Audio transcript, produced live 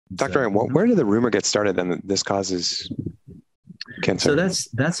Dr. Ryan, where did the rumor get started then that this causes cancer? So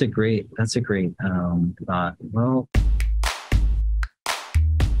that's a great thought. Well,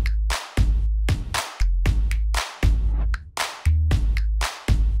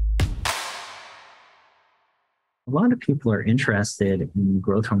 a lot of people are interested in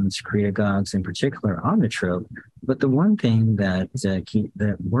growth hormone secretagogues, in particular omnitrope, but the one thing that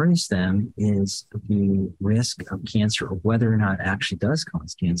worries them is the risk of cancer, or whether or not it actually does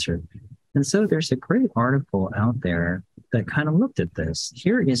cause cancer. And so there's a great article out there that kind of looked at this.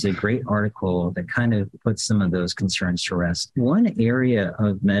 Here is a great article that kind of puts some of those concerns to rest. One area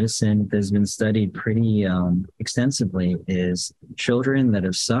of medicine that has been studied pretty extensively is children that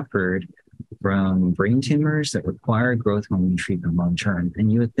have suffered from brain tumors that require growth hormone treatment long term.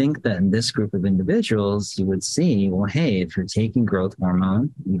 And you would think that in this group of individuals, you would see, well, hey, if you're taking growth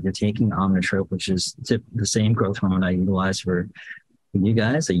hormone, you're taking omnitrope, which is the same growth hormone I utilize for you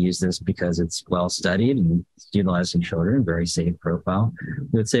guys. I use this because it's well studied and it's utilized in children, very safe profile. You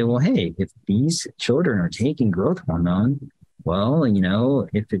would say, well, hey, if these children are taking growth hormone, well,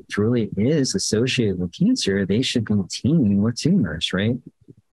 if it truly is associated with cancer, they should be teeming with tumors, right?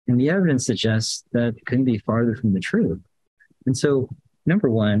 And the evidence suggests that it couldn't be farther from the truth. And so, number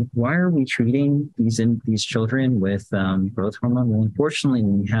one, why are we treating these children with growth hormone? Well, unfortunately,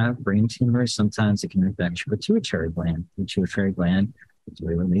 when you have brain tumors, sometimes it can affect your pituitary gland. The pituitary gland is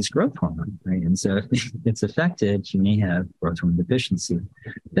where it releases growth hormone, right? And so if it's affected, you may have growth hormone deficiency.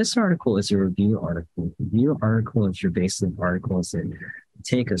 This article is a review article. Review article is your basic articles that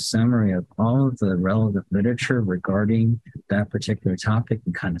take a summary of all of the relevant literature regarding that particular topic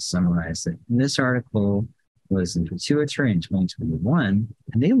and kind of summarize it. And this article was in Pituitary in 2021,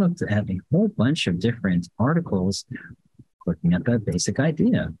 and they looked at a whole bunch of different articles looking at that basic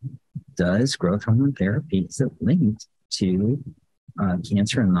idea. Does growth hormone therapy, is it linked to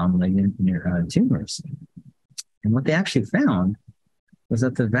cancer and non-malignant tumors? And what they actually found was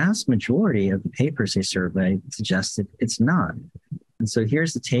that the vast majority of the papers they surveyed suggested it's not. And so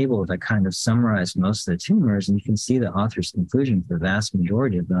here's the table that kind of summarized most of the tumors, and you can see the author's conclusion for the vast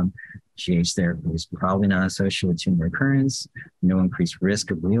majority of them. GH therapy is probably not associated with tumor recurrence, no increased risk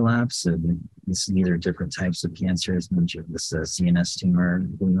of relapse. So these are different types of cancers. This is a CNS tumor,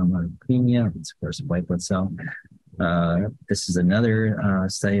 glioma, leukemia, it's of course a white blood cell. This is another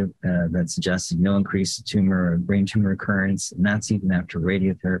study that suggested no increased tumor or brain tumor recurrence, and that's even after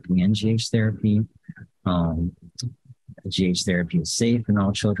radiotherapy and GH therapy. GH therapy is safe in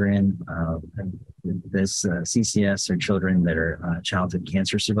all children. This CCS are children that are childhood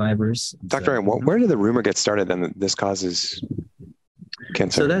cancer survivors. Dr. Ryan, where did the rumor get started then that this causes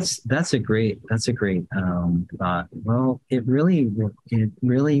cancer? So that's a great thought. Well, it really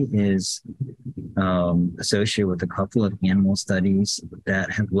is associated with a couple of animal studies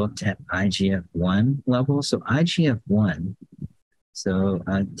that have looked at IGF-1 levels. So IGF-1. So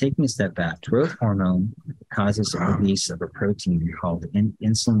taking a step back, growth hormone causes a release of a protein called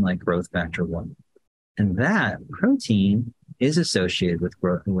insulin-like growth factor 1. And that protein is associated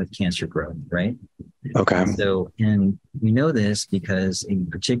with cancer growth, right? Okay. So, and we know this because a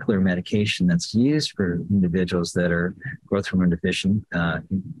particular medication that's used for individuals that are growth hormone deficient,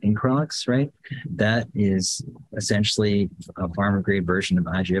 Increlex, right? That is essentially a pharma-grade version of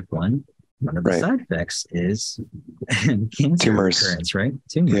IGF-1. One of the side effects is cancer recurrence, right?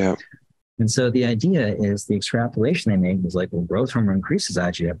 Tumors. Yeah. And so the idea is the extrapolation they made was like, well, growth hormone increases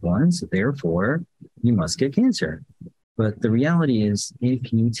IGF-1, so therefore you must get cancer. But the reality is,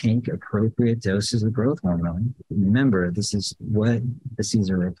 if you take appropriate doses of growth hormone, remember, these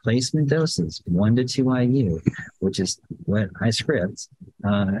are replacement doses, 1 to 2 IU, which is what I script.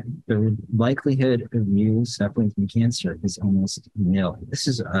 The likelihood of you suffering from cancer is almost nil. This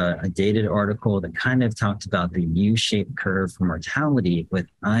is a dated article that kind of talked about the U-shaped curve for mortality with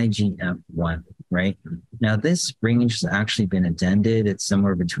IGF-1, right? Now, this range has actually been addended. It's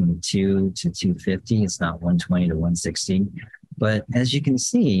somewhere between 2 to 250. It's not 120 to 160. But as you can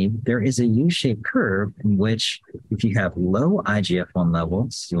see, there is a U-shaped curve in which if you have low IGF-1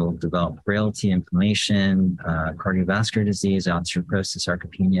 levels, you'll develop frailty, inflammation, cardiovascular disease, osteoporosis,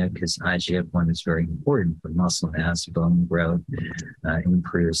 sarcopenia, because IGF-1 is very important for muscle mass, bone growth,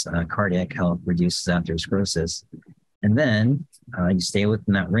 improves cardiac health, reduces atherosclerosis. And then you stay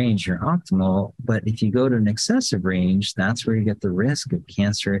within that range, you're optimal. But if you go to an excessive range, that's where you get the risk of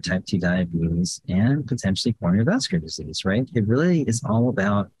cancer, type 2 diabetes, and potentially coronary vascular disease, right? It really is all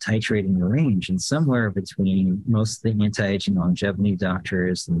about titrating the range. And somewhere between most of the anti-aging longevity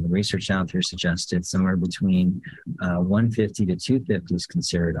doctors and the research out there suggested somewhere between 150 to 250 is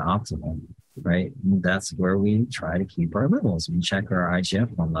considered optimal. right? And that's where we try to keep our levels. We check our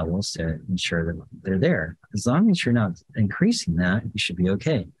IGF-1 levels to ensure that they're there. As long as you're not increasing that, you should be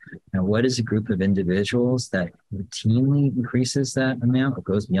okay. Now, what is a group of individuals that routinely increases that amount or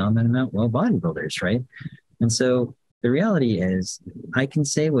goes beyond that amount? Well, bodybuilders, right? And so the reality is, I can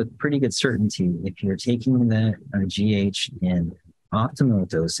say with pretty good certainty, if you're taking the GH in optimal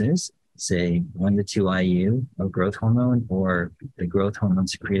doses, say 1 to 2 IU of growth hormone, or the growth hormone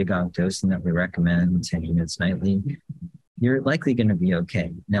secretagogue dosing that we recommend, 10 units nightly, you're likely going to be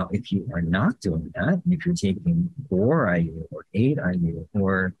okay. Now, if you are not doing that, and if you're taking 4 IU or 8 IU,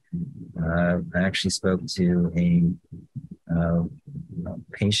 or I actually spoke to a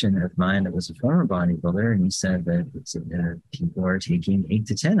patient of mine that was a former bodybuilder, and he said that people are taking 8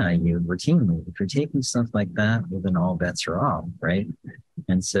 to 10 IU routinely. If you're taking stuff like that, well, then all bets are off, right?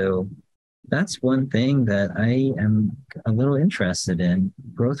 And so that's one thing that I am a little interested in.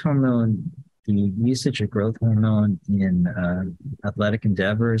 Growth hormone, the usage of growth hormone in athletic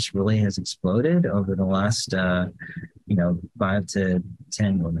endeavors really has exploded over the last 5 to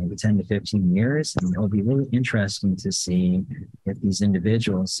 10 or maybe 10 to 15 years. And it'll be really interesting to see if these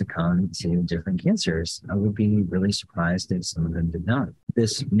individuals succumb to different cancers. I would be really surprised if some of them did not.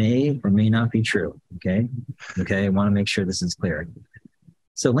 This may or may not be true. Okay. I want to make sure this is clear.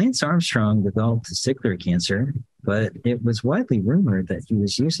 So Lance Armstrong developed testicular cancer, but it was widely rumored that he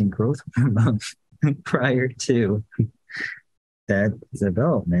was using growth hormone prior to that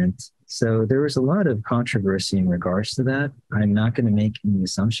development. So there was a lot of controversy in regards to that. I'm not going to make any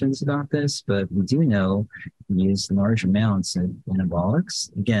assumptions about this, but we do know we use large amounts of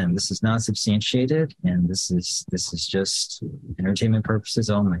anabolics. Again, this is not substantiated, and this is just entertainment purposes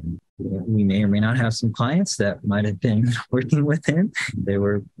only. We may or may not have some clients that might have been working with him. They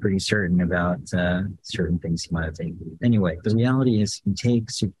were pretty certain about certain things he might have taken. Anyway, the reality is you take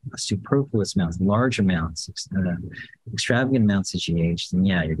superfluous amounts, large amounts, extravagant amounts of GH, then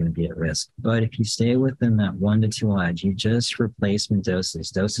yeah, you're going to be at risk. But if you stay within that 1 to 2 IG, just replacement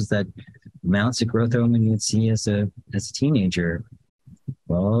doses that amounts of growth hormone you would see as a teenager,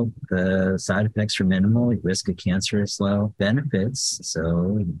 well, the side effects are minimal. Risk of cancer is low. Benefits,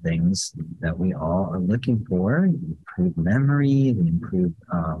 so things that we all are looking for: the improved memory, the improved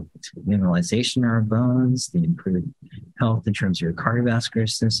mineralization in our bones, the improved health in terms of your cardiovascular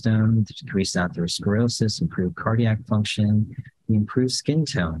system, decreased atherosclerosis, improved cardiac function, the improved skin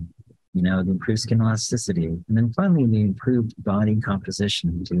tone, the improved skin elasticity, and then finally the improved body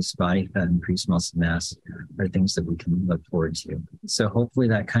composition, reduced body fat, increased muscle mass are things that we can look forward to. So hopefully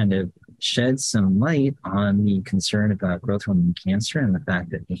that kind of sheds some light on the concern about growth hormone cancer, and the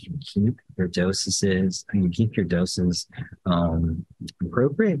fact that if you keep your doses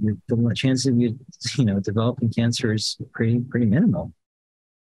appropriate, the chance of you developing cancer is pretty minimal.